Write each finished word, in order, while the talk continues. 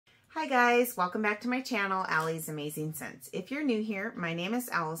Hi guys, welcome back to my channel, Allie's Amazing Scents. If you're new here, my name is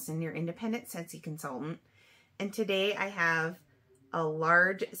Allison, your independent Scentsy consultant, and today I have a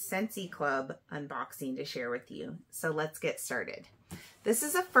large Scentsy Club unboxing to share with you. So let's get started. This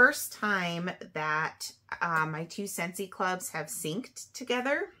is the first time that my two Scentsy Clubs have synced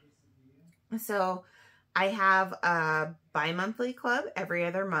together. So I have a bi-monthly club every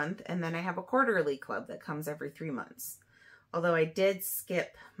other month, and then I have a quarterly club that comes every 3 months. Although I did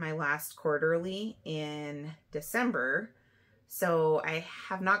skip my last quarterly in December, so I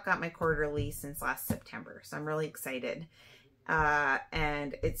have not got my quarterly since last September. So I'm really excited.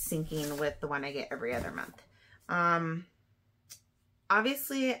 And it's syncing with the one I get every other month.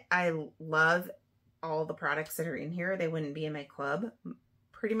 Obviously, I love all the products that are in here. They wouldn't be in my club.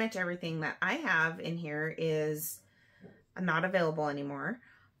 Pretty much everything that I have in here is not available anymore.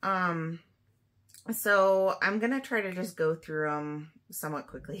 So I'm going to try to just go through them somewhat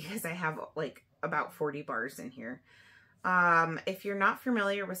quickly because I have like about 40 bars in here. If you're not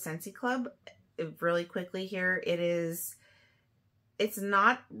familiar with Scentsy Club, really quickly here, it's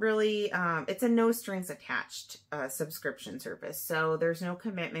not really, it's a no strings attached subscription service. So there's no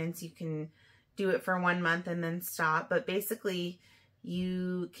commitments. You can do it for 1 month and then stop. But basically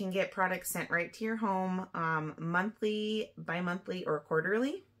you can get products sent right to your home monthly, bi-monthly, or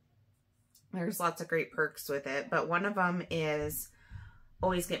quarterly. There's lots of great perks with it, but one of them is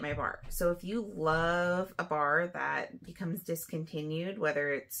always get my bar. So if you love a bar that becomes discontinued,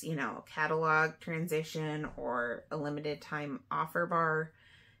 whether it's, you know, catalog transition or a limited time offer bar,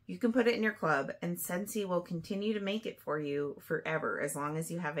 you can put it in your club and Scentsy will continue to make it for you forever as long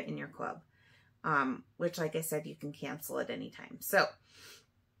as you have it in your club. Which, like I said, you can cancel at any time. So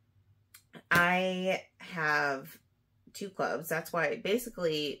I have 2 clubs. That's why,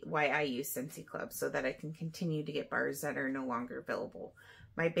 basically why I use Scentsy Club, so that I can continue to get bars that are no longer available.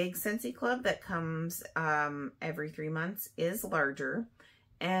 My big Scentsy Club that comes every 3 months is larger,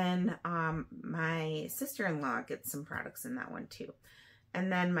 and my sister-in-law gets some products in that one too. And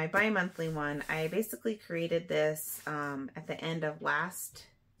then my bi-monthly one, I basically created this at the end of last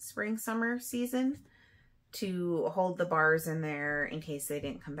spring-summer season to hold the bars in there in case they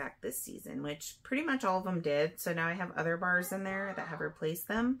didn't come back this season, which pretty much all of them did. So now I have other bars in there that have replaced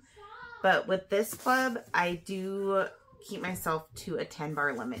them. But with this club, I do keep myself to a 10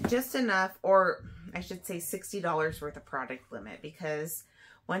 bar limit, just enough, or I should say $60 worth of product limit, because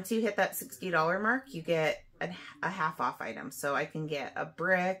once you hit that $60 mark, you get a half off item. So I can get a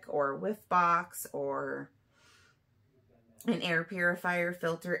brick or a whiff box or an air purifier,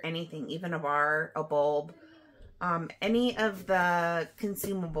 filter, anything, even a bar, a bulb, any of the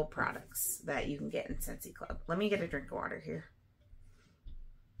consumable products that you can get in Scentsy Club. Let me get a drink of water here.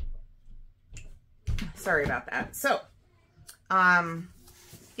 Sorry about that. So,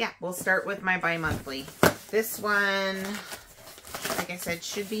 yeah, we'll start with my bi-monthly. This one, like I said,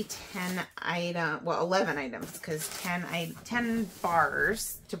 should be 11 items, because 10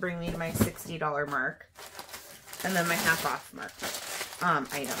 bars to bring me to my $60 mark. And then my half off mark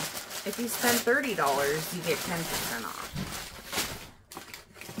item. If you spend $30, you get 10% off.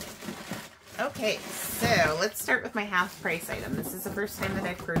 Okay, so let's start with my half price item. This is the first time that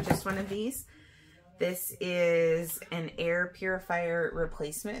I've purchased one of these. This is an air purifier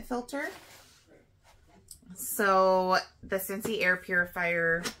replacement filter. So the Scentsy air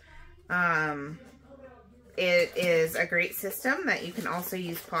purifier, it is a great system that you can also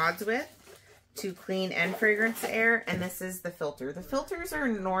use pods with to clean and fragrance the air, and this is the filter. The filters are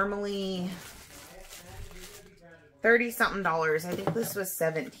normally $30-something. I think this was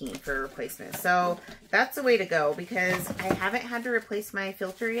 $17 for replacement. So that's the way to go, because I haven't had to replace my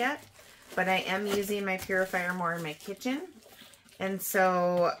filter yet, but I am using my purifier more in my kitchen. And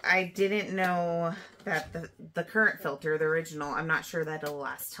so I didn't know that the current filter, the original, I'm not sure that it'll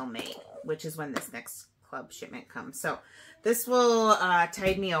last till May, which is when this next club shipment comes. So this will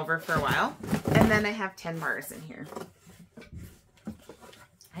tide me over for a while. And then I have 10 bars in here.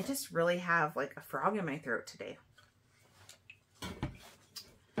 I just really have like a frog in my throat today.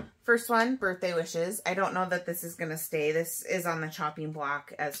 First one, birthday wishes. I don't know that this is going to stay. This is on the chopping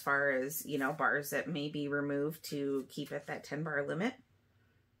block as far as, you know, bars that may be removed to keep at that 10 bar limit.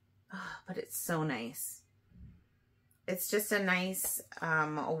 Oh, but it's so nice. It's just a nice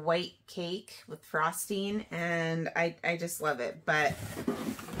white cake with frosting, and I just love it. But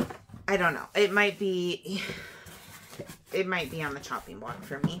I don't know. It might be on the chopping block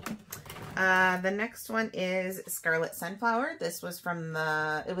for me. The next one is Scarlet Sunflower. This was from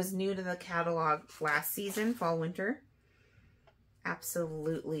it was new to the catalog last season, fall, winter.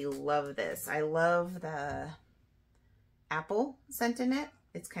 Absolutely love this. I love the apple scent in it.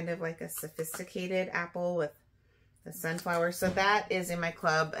 It's kind of like a sophisticated apple with the sunflower. So that is in my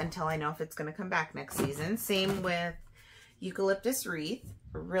club until I know if it's going to come back next season. Same with eucalyptus wreath.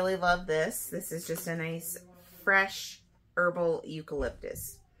 Really love this. This is just a nice fresh herbal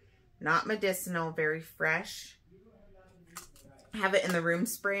eucalyptus. Not medicinal, very fresh. I have it in the room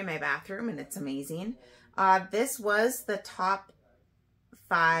spray in my bathroom and it's amazing. This was the top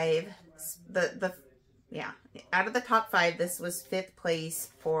 5, out of the top 5, this was 5th place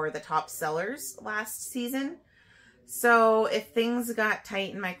for the top sellers last season. So if things got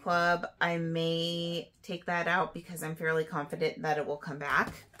tight in my club, I may take that out because I'm fairly confident that it will come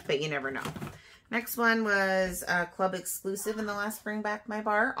back, but you never know. Next one was a club exclusive in the last Bring Back My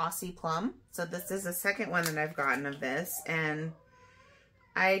Bar, Aussie Plum. So this is the second one that I've gotten of this, and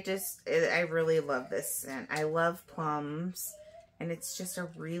I really love this scent. I love plums, and it's just a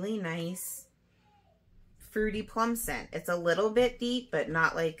really nice fruity plum scent. It's a little bit deep, but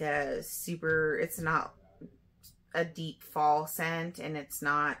not like a super, it's not a deep fall scent, and it's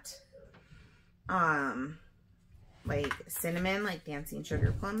not like cinnamon, like dancing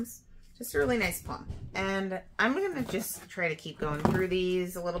sugar plums. Just a really nice plum. And I'm gonna just try to keep going through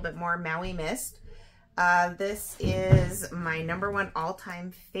these a little bit more. Maui Mist. This is my #1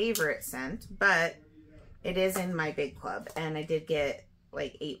 all-time favorite scent, but it is in my big club, and I did get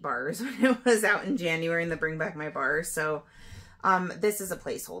like 8 bars when it was out in January in the Bring Back My Bar. So this is a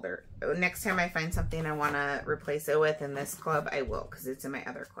placeholder. Next time I find something I want to replace it with in this club, I will, because it's in my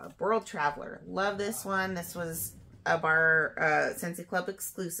other club. World Traveler. Love this one. This was a bar, Scentsy Club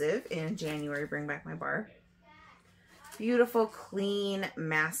exclusive in January, Bring Back My Bar. Beautiful, clean,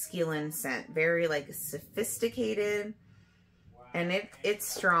 masculine scent. Very, like, sophisticated. And it's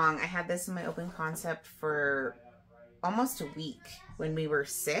strong. I had this in my open concept for almost a week when we were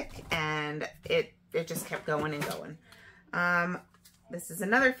sick, and it just kept going and going. This is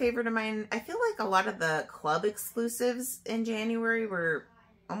another favorite of mine. I feel like a lot of the club exclusives in January were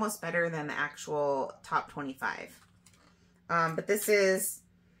almost better than the actual top 25. But this is,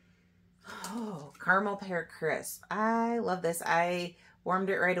 Caramel Pear Crisp. I love this. I warmed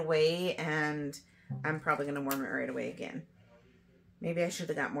it right away, and I'm probably going to warm it right away again. Maybe I should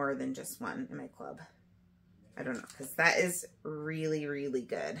have got more than just one in my club. I don't know, because that is really, really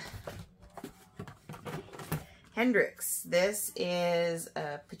good. Hendrix. This is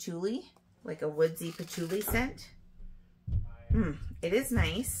a patchouli, like a woodsy patchouli scent. It is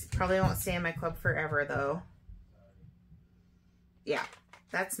nice. Probably won't stay in my club forever, though. Yeah,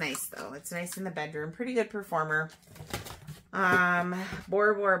 that's nice, though. It's nice in the bedroom. Pretty good performer.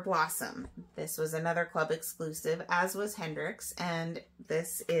 Bora Bora Blossom. This was another club exclusive, as was Hendrix, and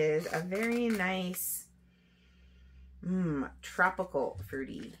this is a very nice tropical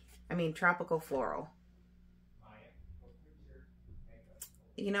fruity. Tropical floral.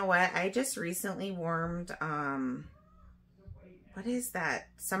 You know what? I just recently warmed, what is that?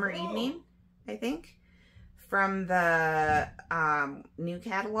 Summer Evening, I think, from the new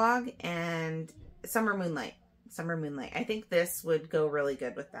catalog, and Summer Moonlight. Summer Moonlight. I think this would go really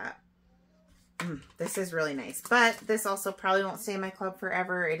good with that. This is really nice, but this also probably won't stay in my club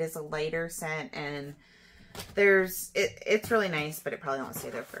forever. It is a lighter scent, and it's really nice, but it probably won't stay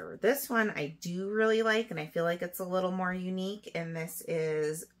there forever. This one I do really like, and I feel like it's a little more unique, and this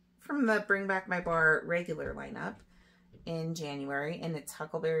is from the Bring Back My Bar regular lineup in January, and it's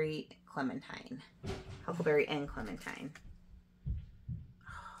Huckleberry Clementine. Huckleberry and Clementine.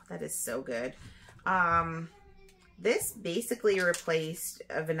 Oh, that is so good. This basically replaced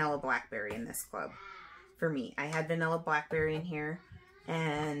a vanilla blackberry in this club for me. I had vanilla blackberry in here,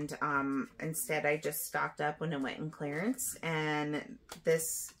 and instead I just stocked up when it went in clearance, and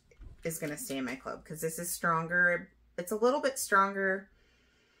this is going to stay in my club because this is stronger. It's a little bit stronger,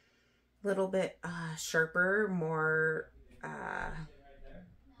 a little bit sharper, more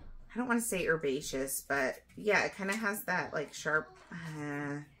I don't want to say herbaceous, but yeah, it kind of has that like sharp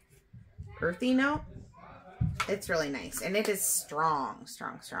earthy note. It's really nice, and it is strong,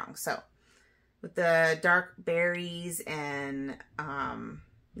 strong, strong. So with the dark berries, and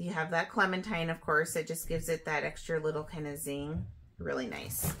you have that clementine, of course. It just gives it that extra little kind of zing. Really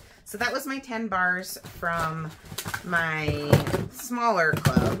nice. So that was my 10 bars from my smaller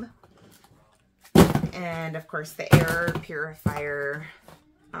club. And of course the air purifier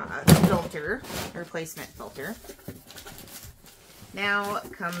filter, replacement filter. Now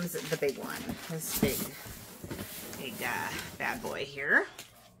comes the big one, this big bad boy here.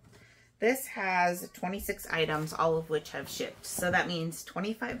 This has 26 items, all of which have shipped. So that means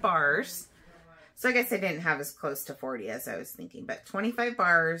 25 bars. So I guess I didn't have as close to 40 as I was thinking, but 25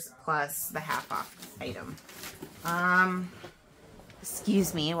 bars plus the half off item.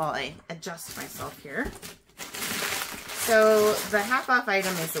 Excuse me while I adjust myself here. So the half off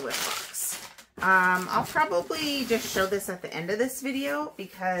item is the whip box. I'll probably just show this at the end of this video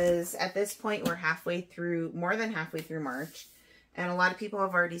because at this point we're halfway through, more than halfway through March. And a lot of people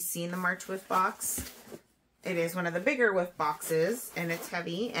have already seen the March whip box. It is one of the bigger whip boxes and it's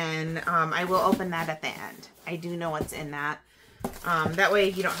heavy, and I will open that at the end. I do know what's in that. That way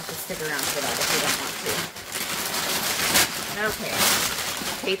you don't have to stick around for that if you don't want to. Okay,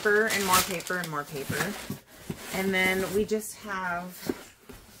 paper and more paper and more paper. And then we just have,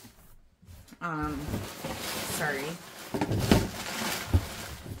 a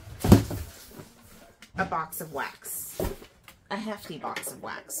box of wax. A hefty box of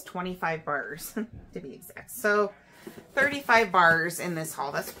wax, 25 bars to be exact. So 35 bars in this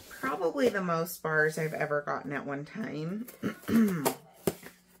haul. That's probably the most bars I've ever gotten at one time.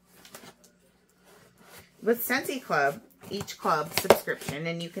 With Scentsy Club, each club subscription,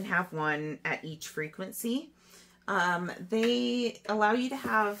 and you can have one at each frequency. They allow you to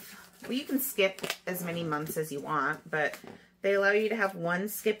have, well, you can skip as many months as you want, but they allow you to have one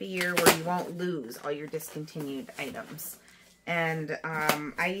skip a year where you won't lose all your discontinued items. And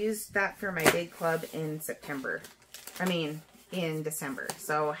I used that for my big club in December.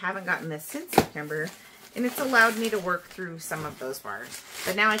 So haven't gotten this since September, and it's allowed me to work through some of those bars.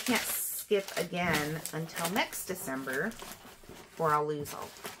 But now I can't skip again until next December, or I'll lose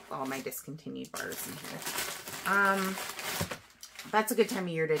all my discontinued bars in here. That's a good time of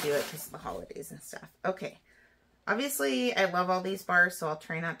year to do it because of the holidays and stuff. Okay. Obviously, I love all these bars, so I'll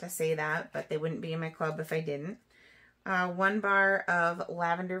try not to say that, but they wouldn't be in my club if I didn't. 1 bar of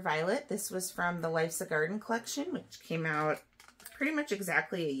Lavender Violet. This was from the Life's a Garden collection, which came out pretty much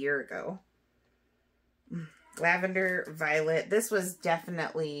exactly a year ago. Lavender Violet. This was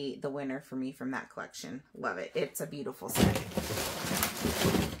definitely the winner for me from that collection. Love it. It's a beautiful scent.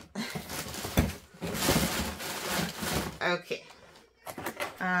 Okay.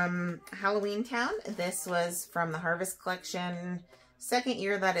 Halloween Town. This was from the Harvest collection. Second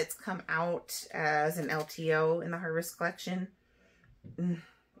year that it's come out as an LTO in the Harvest collection.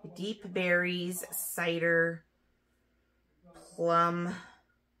 Deep berries, cider, plum,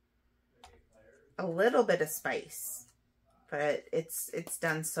 a little bit of spice, but it's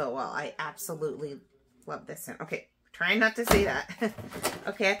done so well. I absolutely love this scent. Okay, trying not to say that.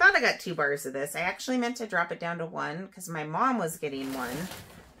 Okay, I thought I got 2 bars of this. I actually meant to drop it down to 1 because my mom was getting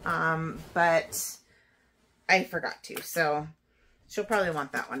 1, but I forgot to, so she'll probably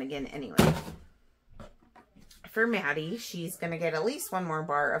want that one again anyway. For Maddie, she's going to get at least 1 more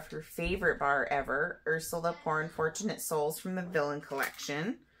bar of her favorite bar ever, Ursula Pour Unfortunate Souls from the Villain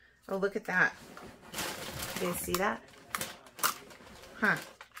collection. Oh, look at that. You guys see that? Huh.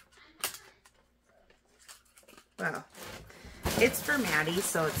 Well, it's for Maddie,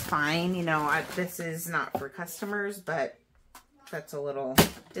 so it's fine. You know, this is not for customers, but that's a little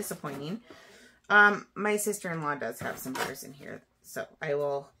disappointing. My sister-in-law does have some bars in here, so I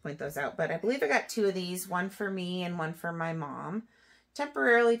will point those out. But I believe I got 2 of these, 1 for me and 1 for my mom.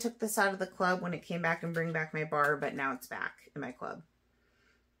 Temporarily took this out of the club when it came back and bring back my bar, but now it's back in my club.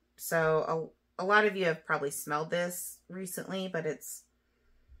 So a lot of you have probably smelled this recently, but it's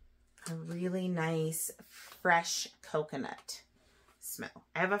a really nice fresh coconut smell.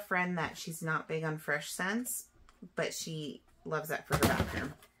 I have a friend that she's not big on fresh scents, but she loves that for her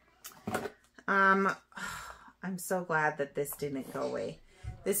bathroom. I'm so glad that this didn't go away.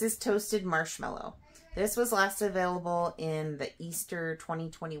 This is Toasted Marshmallow. This was last available in the Easter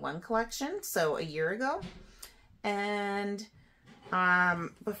 2021 collection, so a year ago. And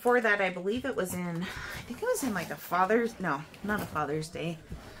before that, I believe it was in, I think it was in like a Father's, no, not a Father's Day,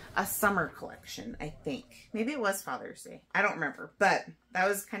 a summer collection, I think. Maybe it was Father's Day. I don't remember, but that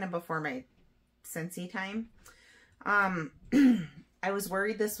was kind of before my Scentsy time. I was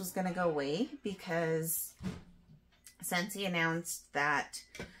worried this was going to go away because Scentsy announced that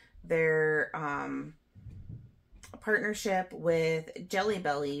their partnership with Jelly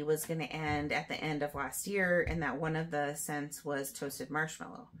Belly was going to end at the end of last year, and that one of the scents was Toasted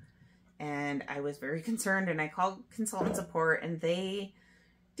Marshmallow. And I was very concerned, and I called consultant support, and they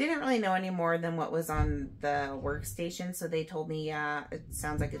didn't really know any more than what was on the workstation, so they told me, yeah, it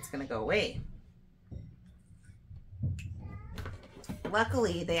sounds like it's going to go away.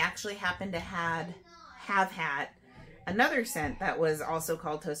 Luckily, they actually happened to have had another scent that was also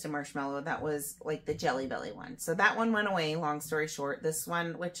called Toasted Marshmallow that was like the Jelly Belly one. So that one went away, long story short. This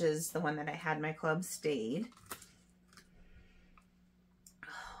one, which is the one that I had in my club, stayed. Oh,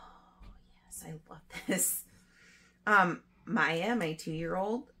 yes, I love this. Maya, my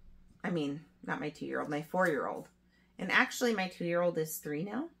 2-year-old, I mean, not my 2-year-old, my 4-year-old, And actually my 2-year-old is 3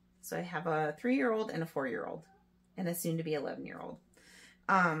 now. So I have a 3-year-old and a 4-year-old and a soon to be 11-year-old.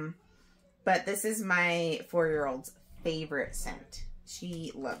 But this is my 4-year-old's favorite scent.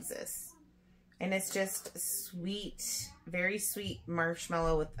 She loves this. And it's just sweet, very sweet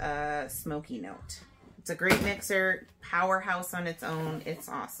marshmallow with a smoky note. It's a great mixer, powerhouse on its own. It's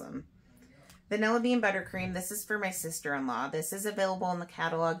awesome. Vanilla Bean Buttercream. This is for my sister-in-law. This is available in the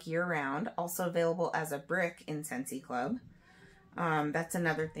catalog year-round. Also available as a brick in Scentsy Club. That's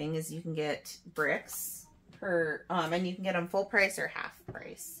another thing, is you can get bricks for, and you can get them full price or half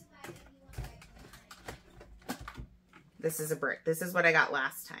price. This is a brick. This is what I got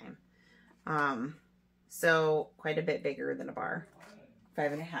last time. So quite a bit bigger than a bar.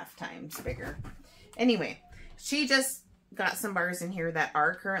 5.5 times bigger. Anyway, she just got some bars in here that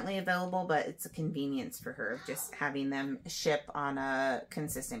are currently available, but it's a convenience for her just having them ship on a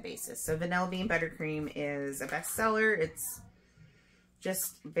consistent basis. So Vanilla Bean Buttercream is a bestseller. It's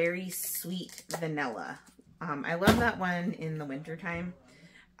just very sweet vanilla. I love that one in the wintertime.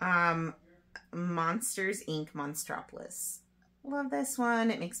 Monsters Inc. Monstropolis. Love this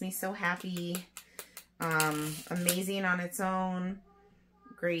one. It makes me so happy. Amazing on its own.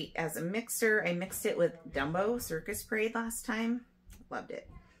 Great as a mixer. I mixed it with Dumbo Circus Parade last time. Loved it.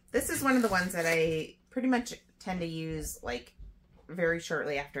 This is one of the ones that I pretty much tend to use like very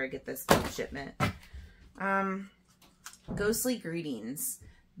shortly after I get this shipment. Ghostly Greetings.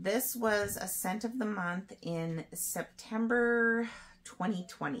 This was a scent of the month in September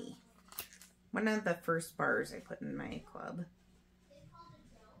 2020. One of the first bars I put in my club.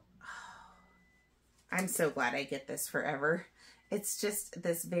 I'm so glad I get this forever. It's just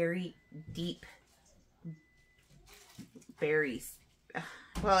this very deep, very,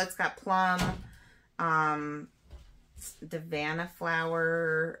 well, it's got plum, Davana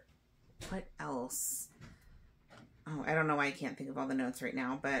flower, what else? Oh, I don't know why I can't think of all the notes right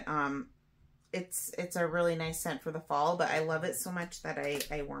now, but it's a really nice scent for the fall, but I love it so much that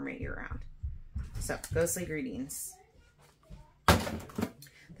I warm it year round. So, Ghostly Greetings.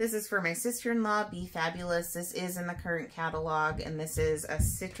 This is for my sister-in-law, Be Fabulous. This is in the current catalog, and this is a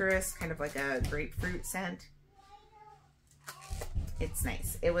citrus, kind of like a grapefruit scent. It's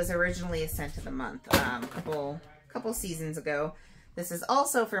nice. It was originally a scent of the month a couple seasons ago. This is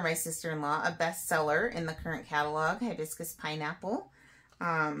also for my sister-in-law, a bestseller in the current catalog, Hibiscus Pineapple.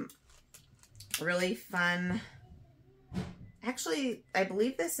 Really fun. Actually, I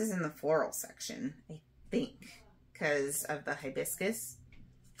believe this is in the floral section, I think, because of the hibiscus.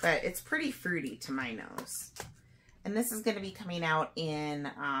 But it's pretty fruity to my nose. And this is going to be coming out in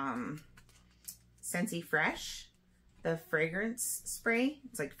Scentsy Fresh, the fragrance spray.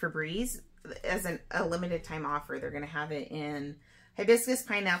 It's like Febreze. As a limited time offer, they're going to have it in Hibiscus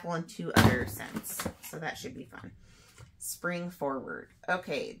Pineapple and 2 other scents. So that should be fun. Spring Forward.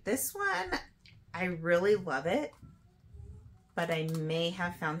 Okay, this one, I really love it. But I may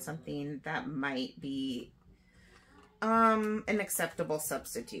have found something that might be an acceptable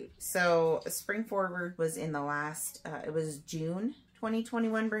substitute. So Spring Forward was in the last, it was June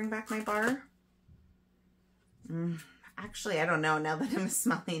 2021 Bring Back My Bar. Actually, I don't know now that I'm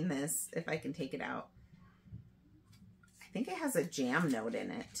smelling this, if I can take it out. I think it has a jam note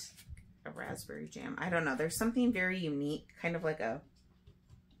in it. A raspberry jam. I don't know. There's something very unique, kind of like a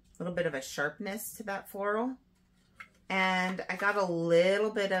little bit of a sharpness to that floral. And I got a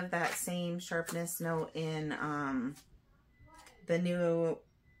little bit of that same sharpness note in the new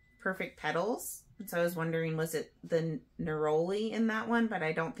Perfect Petals. And so I was wondering, was it the neroli in that one? But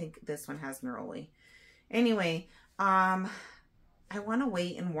I don't think this one has neroli. Anyway, I want to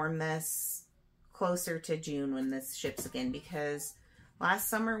wait and warm this closer to June when this ships again, because last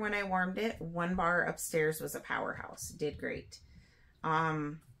summer when I warmed it, 1 bar upstairs was a powerhouse. Did great.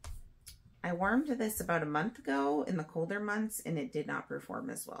 I warmed this about a month ago in the colder months, and it did not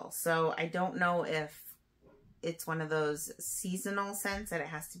perform as well. So I don't know if it's one of those seasonal scents that it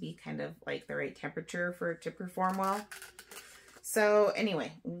has to be kind of like the right temperature for it to perform well. So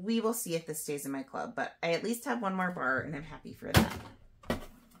anyway, we will see if this stays in my club, but I at least have 1 more bar, and I'm happy for that.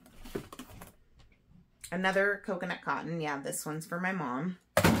 Another Coconut Cotton. Yeah, this one's for my mom.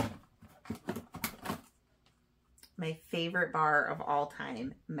 My favorite bar of all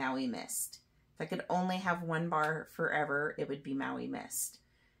time, Maui Mist. If I could only have 1 bar forever, it would be Maui Mist.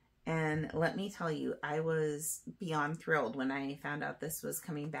 And let me tell you, I was beyond thrilled when I found out this was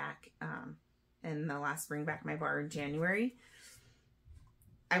coming back in the last Bring Back My Bar in January.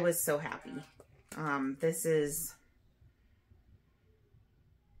 I was so happy. This is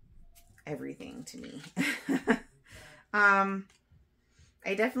everything to me.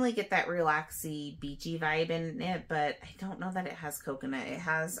 I definitely get that relaxy, beachy vibe in it, but I don't know that it has coconut. It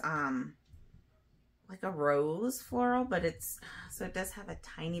has like a rose floral, but so it does have a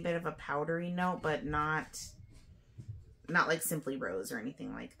tiny bit of a powdery note, but not like Simply Rose or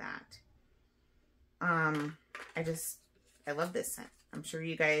anything like that. I love this scent. I'm sure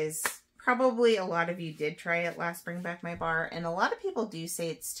you guys, probably a lot of you did try it last Bring Back My Bar, and a lot of people do say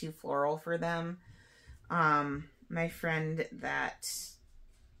it's too floral for them. My friend that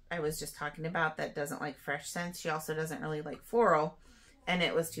I was just talking about that doesn't like fresh scents, she also doesn't really like floral, and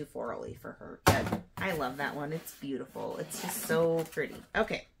it was too florally for her. But I love that one. It's beautiful. It's just so pretty.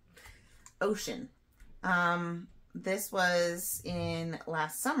 Okay. Ocean. This was in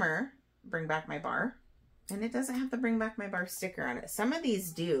last summer, Bring Back My Bar. And it doesn't have the Bring Back My Bar sticker on it. Some of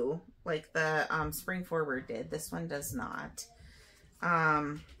these do, like the Spring Forward did. This one does not.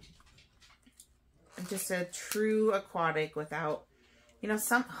 Just a true aquatic without, you know,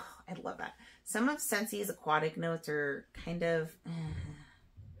 I love that. Some of Scentsy's aquatic notes are kind of,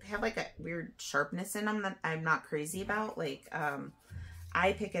 they have like a weird sharpness in them that I'm not crazy about. Like,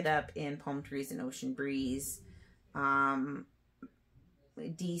 I pick it up in Palm Trees and Ocean Breeze.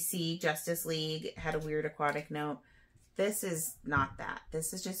 DC Justice League had a weird aquatic note. This is not that.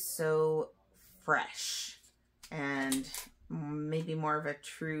 This is just so fresh and maybe more of a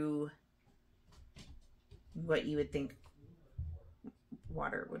true, what you would think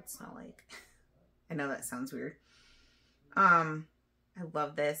water would smell like. I know that sounds weird. I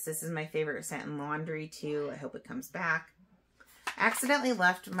love this. This is my favorite scent in laundry too. I hope it comes back. I accidentally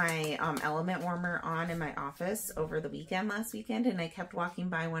left my element warmer on in my office over the last weekend, and I kept walking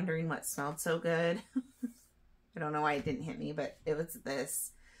by wondering what smelled so good. I don't know why it didn't hit me, but it was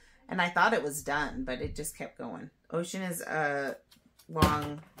this. And I thought it was done, but it just kept going. Ocean is a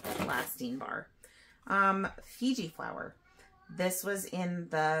long-lasting bar. Fiji Flower. This was in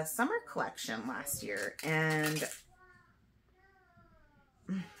the summer collection last year, and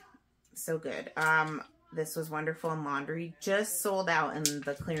so good. This was wonderful in laundry. Just sold out in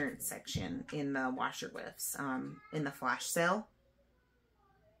the clearance section in the washer whiffs, in the flash sale.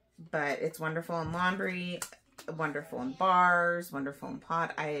 But it's wonderful in laundry, wonderful in bars, wonderful in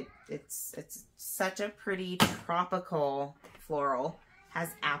pot. It's such a pretty tropical floral.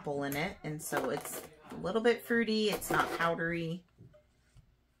 Has apple in it, and so it's a little bit fruity. It's not powdery.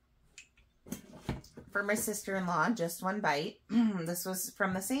 For my sister-in-law, Just One Bite. This was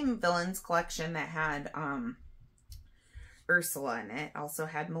from the same Villains collection that had Ursula in it. Also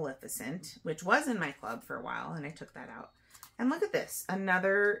had Maleficent, which was in my club for a while, and I took that out. And look at this.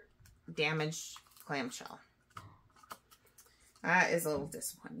 Another damaged clamshell. That is a little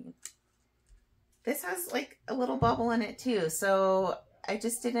disappointing. This has like a little bubble in it too. So I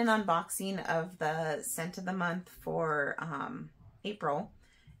just did an unboxing of the scent of the month for April.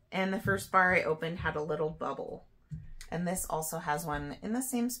 And the first bar I opened had a little bubble. And this also has one in the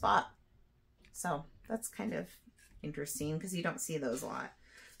same spot. So that's kind of interesting because you don't see those a lot.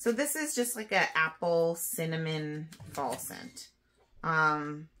 So this is just like an apple cinnamon fall scent.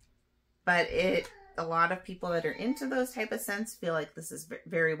 But a lot of people that are into those type of scents feel like this is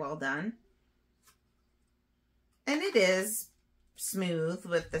very well done. And it is smooth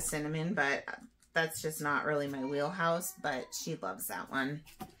with the cinnamon, but that's just not really my wheelhouse. But she loves that one.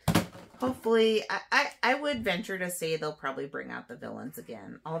 Hopefully, I would venture to say they'll probably bring out the Villains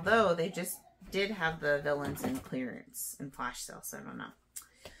again. Although they just did have the Villains in clearance and flash sale, so I don't know.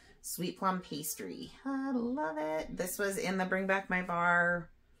 Sweet Plum Pastry. I love it. This was in the Bring Back My Bar.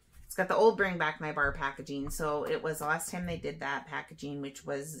 It's got the old Bring Back My Bar packaging. So it was the last time they did that packaging, which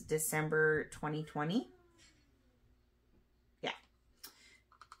was December 2020. Yeah.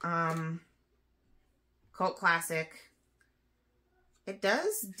 Cult classic. It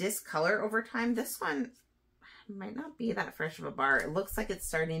does discolor over time. This one might not be that fresh of a bar. It looks like it's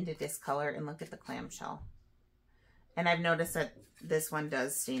starting to discolor, and look at the clamshell. And I've noticed that this one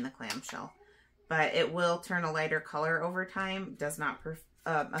does stain the clamshell, but it will turn a lighter color over time. Does not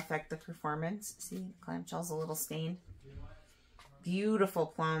affect the performance. See, the clamshell's a little stained. Beautiful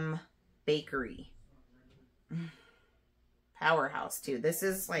Plum Bakery. Powerhouse too. This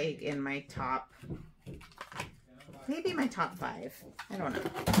is like in my top, maybe my top 5. I don't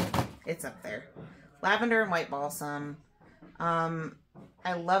know. It's up there. Lavender and White Balsam.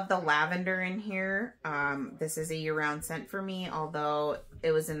 I love the lavender in here. This is a year-round scent for me, although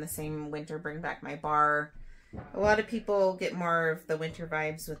it was in the same winter Bring Back My Bar. A lot of people get more of the winter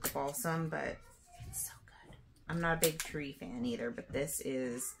vibes with the balsam, but it's so good. I'm not a big tree fan either, but this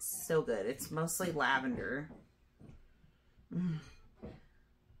is so good. It's mostly lavender.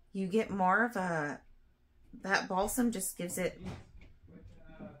 You get more of that balsam just gives it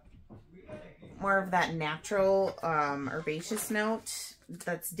more of that natural herbaceous note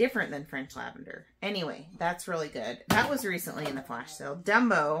that's different than French lavender. Anyway, that's really good. That was recently in the flash sale.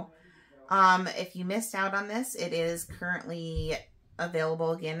 Dumbo, if you missed out on this, it is currently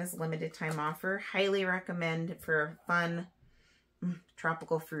available again as a limited time offer. Highly recommend for a fun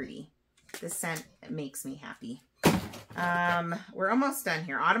tropical fruity. This scent makes me happy. We're almost done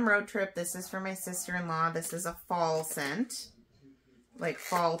here. Autumn Road Trip. This is for my sister-in-law. This is a fall scent. Like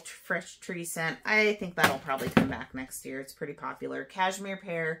fall fresh tree scent. I think that'll probably come back next year. It's pretty popular. Cashmere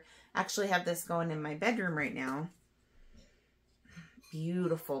Pear. Actually have this going in my bedroom right now.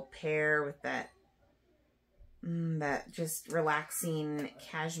 Beautiful pear with that that just relaxing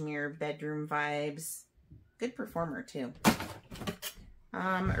cashmere bedroom vibes. Good performer too.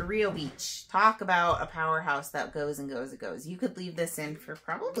 Rio Beach. Talk about a powerhouse that goes and goes and goes. You could leave this in for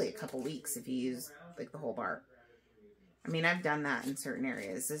probably a couple weeks if you use like the whole bar. I mean, I've done that in certain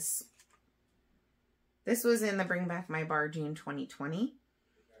areas. This was in the Bring Back My Bar June 2020.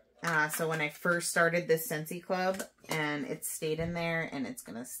 So when I first started this Scentsy Club, and it stayed in there, and it's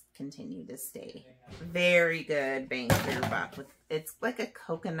going to continue to stay. Very good bang for your buck. It's like a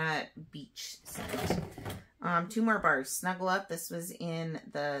coconut beach scent. 2 more bars. Snuggle Up. This was in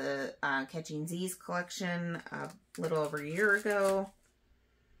the Catching Z's collection a little over a year ago.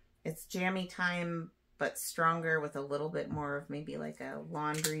 It's jammy time, but stronger with a little bit more of maybe like a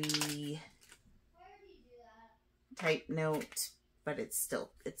laundry type note, but it's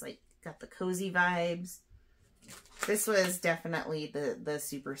like got the cozy vibes. This was definitely the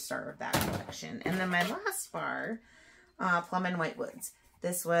superstar of that collection. And then my last bar, Plum and White Woods.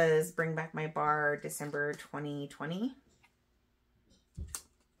 This was Bring Back My Bar December 2020.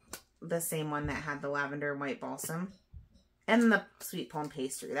 The same one that had the lavender and white balsam. And the sweet plum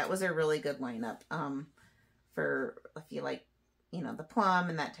pastry. That was a really good lineup for if you like, you know, the plum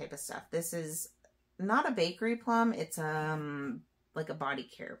and that type of stuff. This is not a bakery plum. It's like a body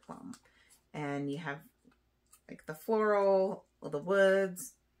care plum. And you have like the floral, the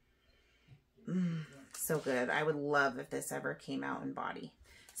woods. So good. I would love if this ever came out in body.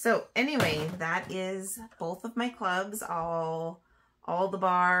 So anyway, that is both of my clubs, all the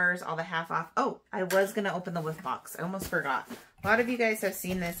bars, all the half off. Oh, I was going to open the whiff box. I almost forgot. A lot of you guys have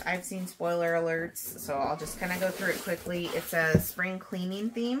seen this. I've seen spoiler alerts, so I'll just kind of go through it quickly. It's a spring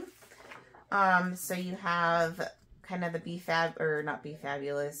cleaning theme. So you have kind of the not Be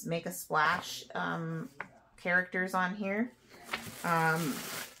Fabulous, Make a Splash characters on here.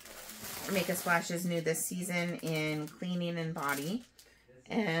 Make a Splash is new this season in cleaning and body,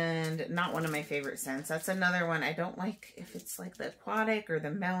 and not one of my favorite scents. That's another one I don't like. If it's like the aquatic or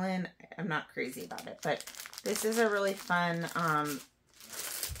the melon, I'm not crazy about it, but this is a really fun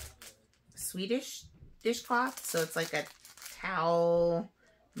Swedish dishcloth. So it's like a towel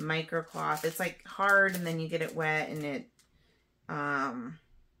microcloth. It's like hard, and then you get it wet, and it I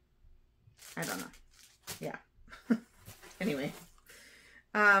don't know. Yeah. Anyway.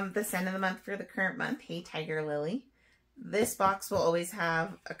 The scent of the month for the current month, Hey Tiger Lily. This box will always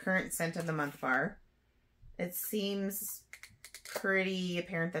have a current scent of the month bar. It seems pretty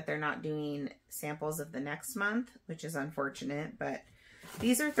apparent that they're not doing samples of the next month, which is unfortunate, but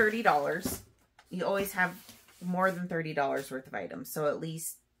these are $30. You always have more than $30 worth of items, so at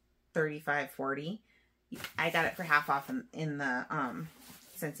least $35, $40. I got it for half off in the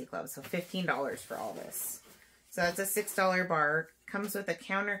Scentsy Club, so $15 for all this. So that's a $6 bar. Comes with a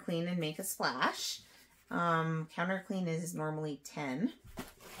counter clean and Make a Splash. Counter clean is normally $10.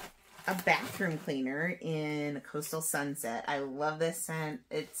 A bathroom cleaner in Coastal Sunset. I love this scent.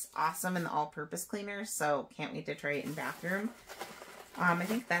 It's awesome in the all-purpose cleaner, so can't wait to try it in bathroom. I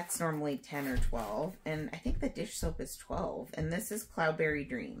think that's normally 10 or 12, and I think the dish soap is 12. And this is Cloudberry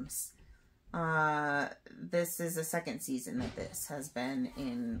Dreams. This is the second season that this has been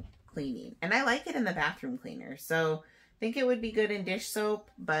in cleaning, and I like it in the bathroom cleaner, so I think it would be good in dish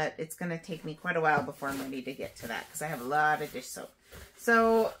soap, but it's going to take me quite a while before I'm ready to get to that because I have a lot of dish soap.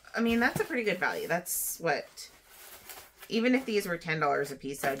 So, I mean, that's a pretty good value. That's what, even if these were $10 a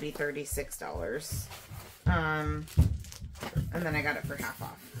piece, that would be $36. And then I got it for half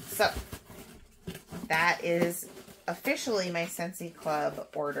off. So, that is officially my Scentsy Club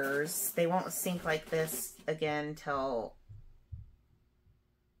orders. They won't sync like this again till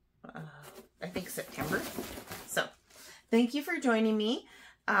I think September. So thank you for joining me.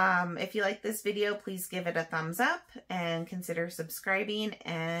 If you like this video, please give it a thumbs up and consider subscribing,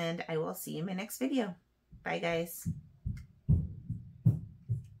 and I will see you in my next video. Bye guys.